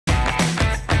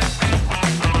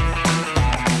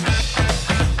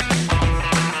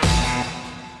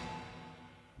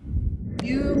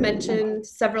mentioned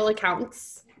several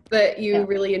accounts that you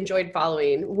really enjoyed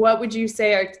following. What would you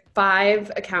say are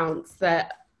 5 accounts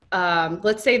that,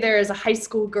 let's say there is a high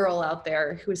school girl out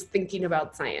there who is thinking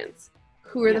about science.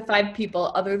 Who are the 5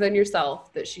 people other than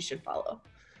yourself that she should follow?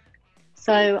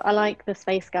 So I like the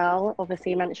Space Girl,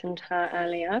 obviously you mentioned her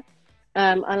earlier.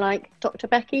 I like Dr.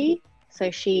 Becky. So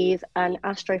she's an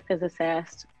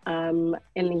astrophysicist in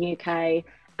the UK,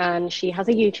 and she has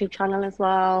a YouTube channel as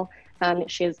well.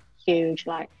 And she's huge,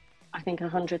 like I think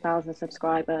 100,000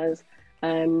 subscribers.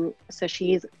 So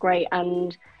she's great,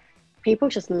 and people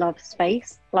just love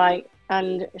space.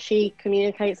 And she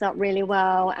communicates that really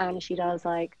well, and she does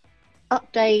like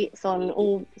updates on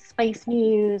all space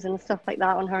news and stuff like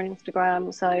that on her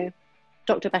Instagram. So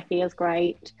Dr. Becky is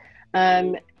great.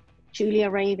 Julia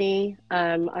Ravey,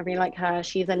 I really like her.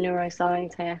 She's a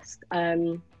neuroscientist,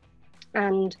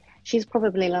 and she's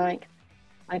probably like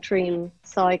my dream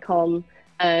SciComm,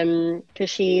 because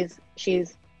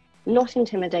she's not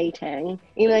intimidating,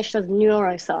 even though she does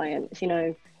neuroscience, you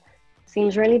know,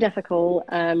 seems really difficult,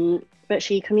 but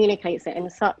she communicates it in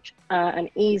such an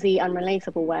easy and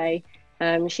relatable way.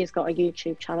 She's got a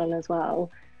YouTube channel as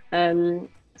well.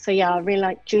 So yeah, I really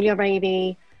like Julia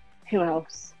Ravey. Who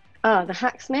else? The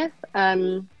Hacksmith.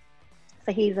 So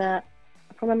he's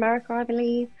from America, I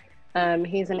believe.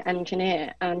 He's an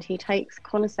engineer, and he takes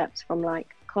concepts from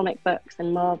like comic books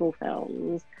and Marvel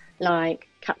films, like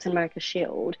Captain America's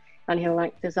shield, and he'll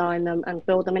like design them and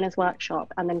build them in his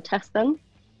workshop and then test them.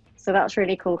 So that's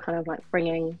really cool, kind of like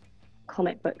bringing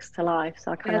comic books to life.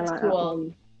 So I kind of like that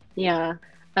one. Yeah.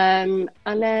 And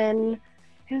then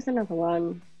who's another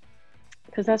one?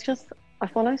 Because there's just, I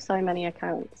follow so many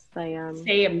accounts.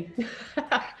 Same.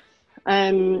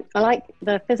 I like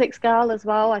the Physics Girl as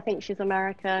well. I think she's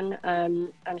American,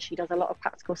 and she does a lot of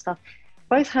practical stuff.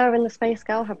 Both her and the Space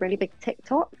Girl have really big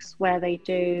TikToks where they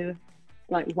do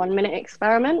like 1-minute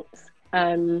experiments,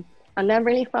 and they're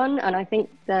really fun. And I think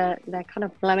they're kind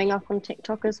of blowing up on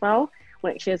TikTok as well,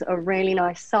 which is a really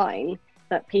nice sign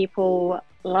that people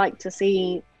like to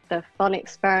see the fun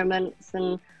experiments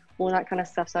and all that kind of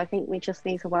stuff. So I think we just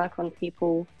need to work on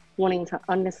people wanting to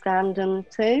understand them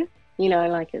too. You know,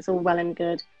 like it's all well and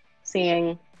good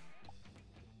seeing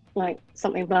like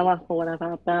something blow up or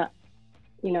whatever, but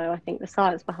you know, I think the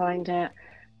science behind it,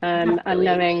 and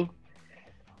knowing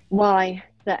why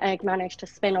the egg managed to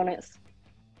spin on its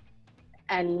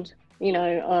end, you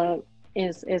know,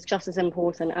 is just as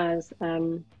important as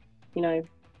you know,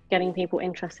 getting people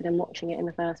interested in watching it in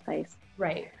the first place.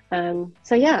 Right.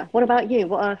 So yeah, what about you?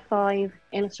 What are 5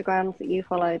 Instagrams that you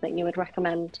follow that you would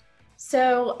recommend?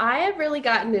 So I have really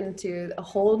gotten into a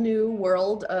whole new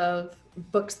world of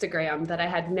Bookstagram that I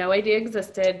had no idea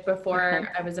existed before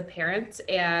I was a parent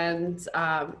and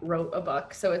wrote a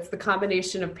book. So it's the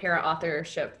combination of para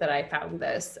authorship that I found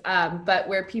this, but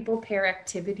where people pair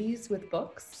activities with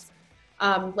books,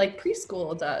 like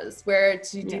preschool does, where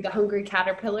you do the Hungry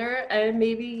Caterpillar, and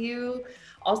maybe you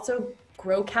also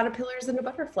grow caterpillars into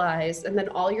butterflies, and then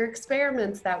all your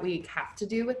experiments that week have to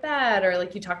do with that, or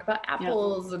like you talk about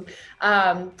apples. And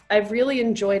I've really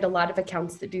enjoyed a lot of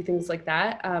accounts that do things like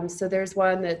that. So there's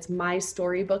one that's My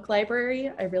Storybook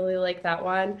Library. I really like that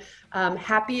one.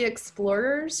 Happy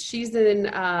Explorers, she's in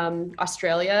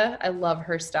Australia. I love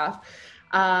her stuff.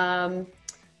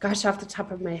 Gosh, off the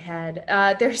top of my head,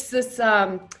 there's this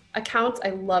account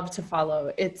I love to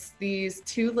follow. It's these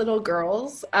 2 little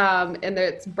girls, and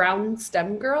it's Brown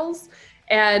STEM girls,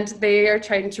 and they are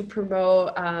trying to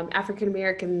promote African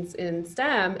Americans in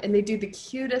STEM, and they do the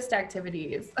cutest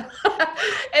activities.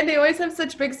 And they always have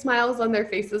such big smiles on their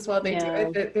faces while they do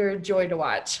it. They're a joy to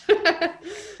watch.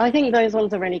 I think those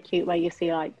ones are really cute where you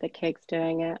see like the kids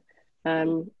doing it.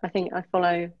 I think I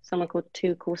follow someone called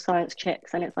 2 Cool Science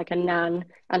Chicks, and it's like a nan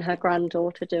and her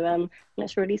granddaughter do them, and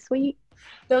it's really sweet.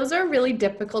 Those are really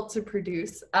difficult to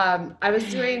produce. I was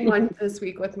doing one this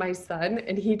week with my son,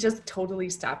 and he just totally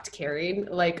stopped caring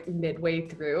like midway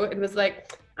through and was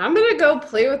like, I'm gonna go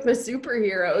play with my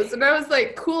superheroes. And I was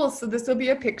like, cool, so this will be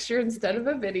a picture instead of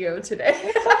a video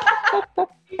today.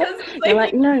 You're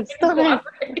like, no, stop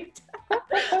it.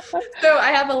 So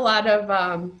I have a lot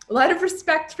of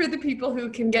respect for the people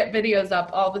who can get videos up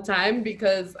all the time,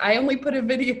 because I only put a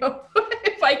video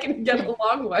if I can get a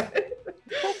long one.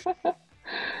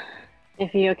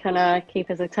 If you can keep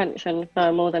his attention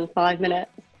for more than 5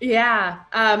 minutes. Yeah,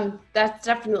 that's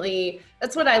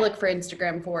what I look for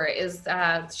Instagram for, is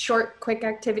short, quick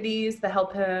activities that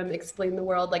help him explain the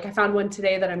world. Like I found one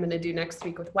today that I'm going to do next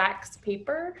week with wax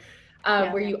paper,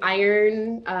 where you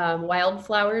iron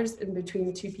wildflowers in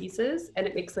between 2 pieces, and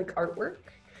it makes like artwork.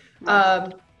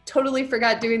 totally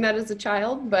forgot doing that as a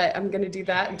child, but I'm going to do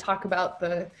that and talk about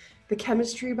the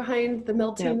chemistry behind the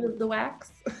melting of the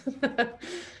wax.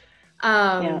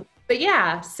 But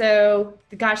yeah, so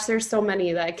gosh, there's so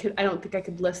many that I don't think I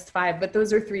could list 5, but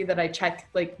those are 3 that I check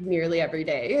like nearly every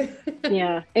day.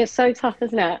 Yeah, it's so tough,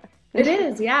 isn't it? It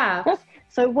is, yeah.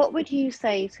 So what would you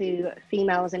say to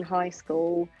females in high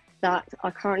school that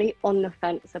are currently on the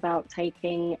fence about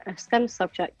taking a STEM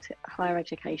subject higher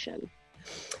education?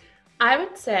 I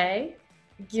would say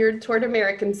geared toward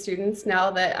American students,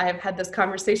 now that I've had this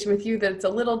conversation with you that's a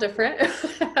little different,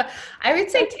 I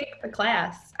would say take the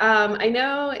class. I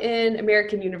know in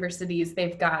American universities,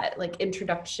 they've got like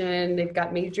introduction, they've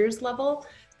got majors level.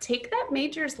 Take that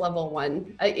majors level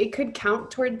one. It could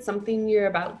count towards something you're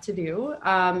about to do,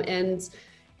 and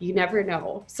you never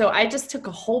know. So I just took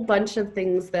a whole bunch of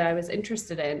things that I was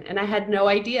interested in, and I had no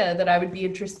idea that I would be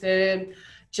interested in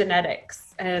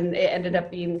genetics, and it ended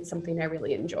up being something I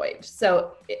really enjoyed.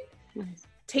 So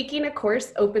taking a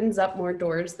course opens up more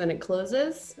doors than it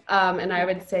closes, and I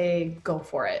would say go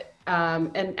for it.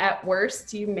 And at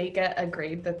worst, you may get a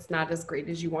grade that's not as great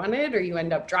as you wanted, or you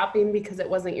end up dropping because it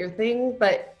wasn't your thing,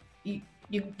 but you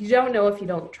don't know if you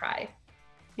don't try.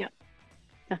 Yeah,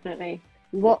 definitely.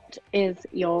 What is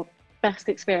your best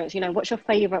experience? What's your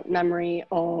favorite memory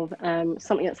of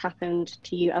something that's happened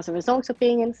to you as a result of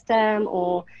being in STEM,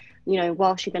 or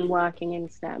whilst you've been working in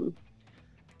STEM?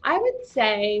 I would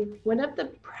say one of the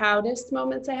proudest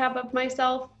moments I have of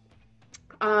myself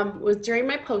was during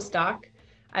my postdoc.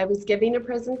 I was giving a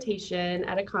presentation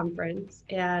at a conference,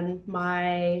 and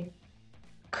my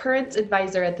current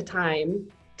advisor at the time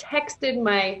texted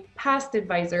my past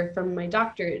advisor from my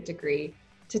doctorate degree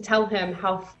to tell him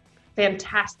how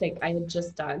fantastic I had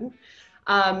just done.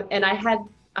 And I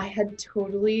had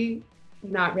totally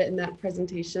not written that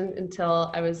presentation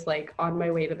until I was like on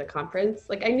my way to the conference.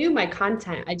 Like I knew my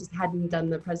content, I just hadn't done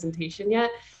the presentation yet.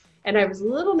 And I was a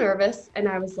little nervous, and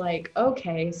I was like,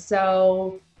 okay,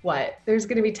 so what? There's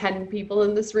gonna be 10 people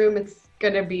in this room. It's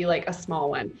gonna be like a small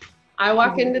one. I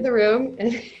walk into the room,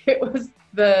 and it was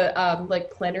the like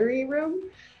plenary room,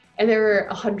 and there were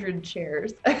 100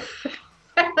 chairs.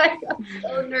 I got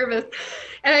so nervous,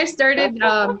 and I started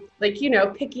like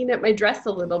picking at my dress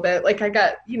a little bit, like I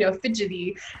got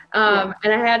fidgety, and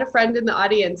I had a friend in the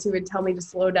audience who would tell me to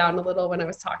slow down a little when I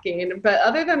was talking, but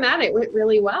other than that it went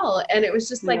really well. And it was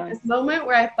just like this moment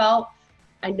where I felt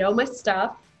I know my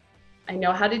stuff, I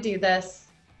know how to do this,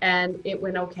 and it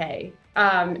went okay.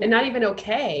 And not even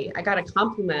okay, I got a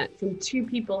compliment from 2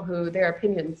 people who their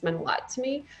opinions meant a lot to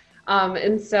me.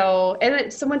 And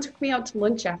someone took me out to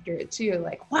lunch after it too,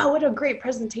 like, wow, what a great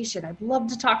presentation. I'd love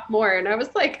to talk more. And I was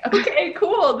like, okay,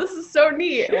 cool. This is so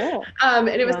neat. Sure. And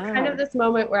it was kind of this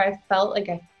moment where I felt like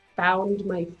I found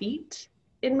my feet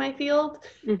in my field,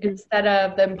 instead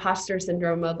of the imposter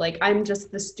syndrome of like, I'm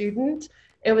just the student.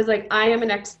 It was like, I am an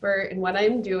expert in what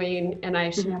I'm doing, and I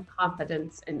should have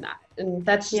confidence in that. And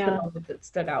that's just the moment that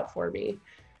stood out for me.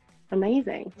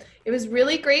 Amazing. It was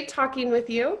really great talking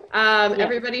with you.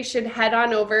 Everybody should head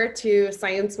on over to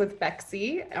Science with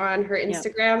Bexy on her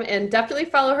Instagram, and definitely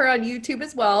follow her on YouTube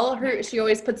as well. She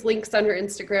always puts links on her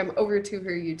Instagram over to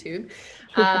her YouTube.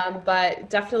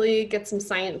 But definitely get some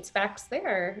science facts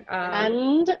there.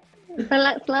 And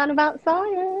let's learn about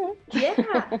science.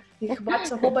 Yeah, you can watch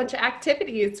a whole bunch of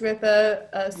activities with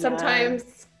a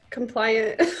sometimes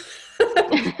compliant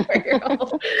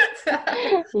 4-year-old.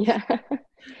 Yeah.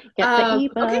 Get the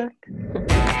ebook. Okay.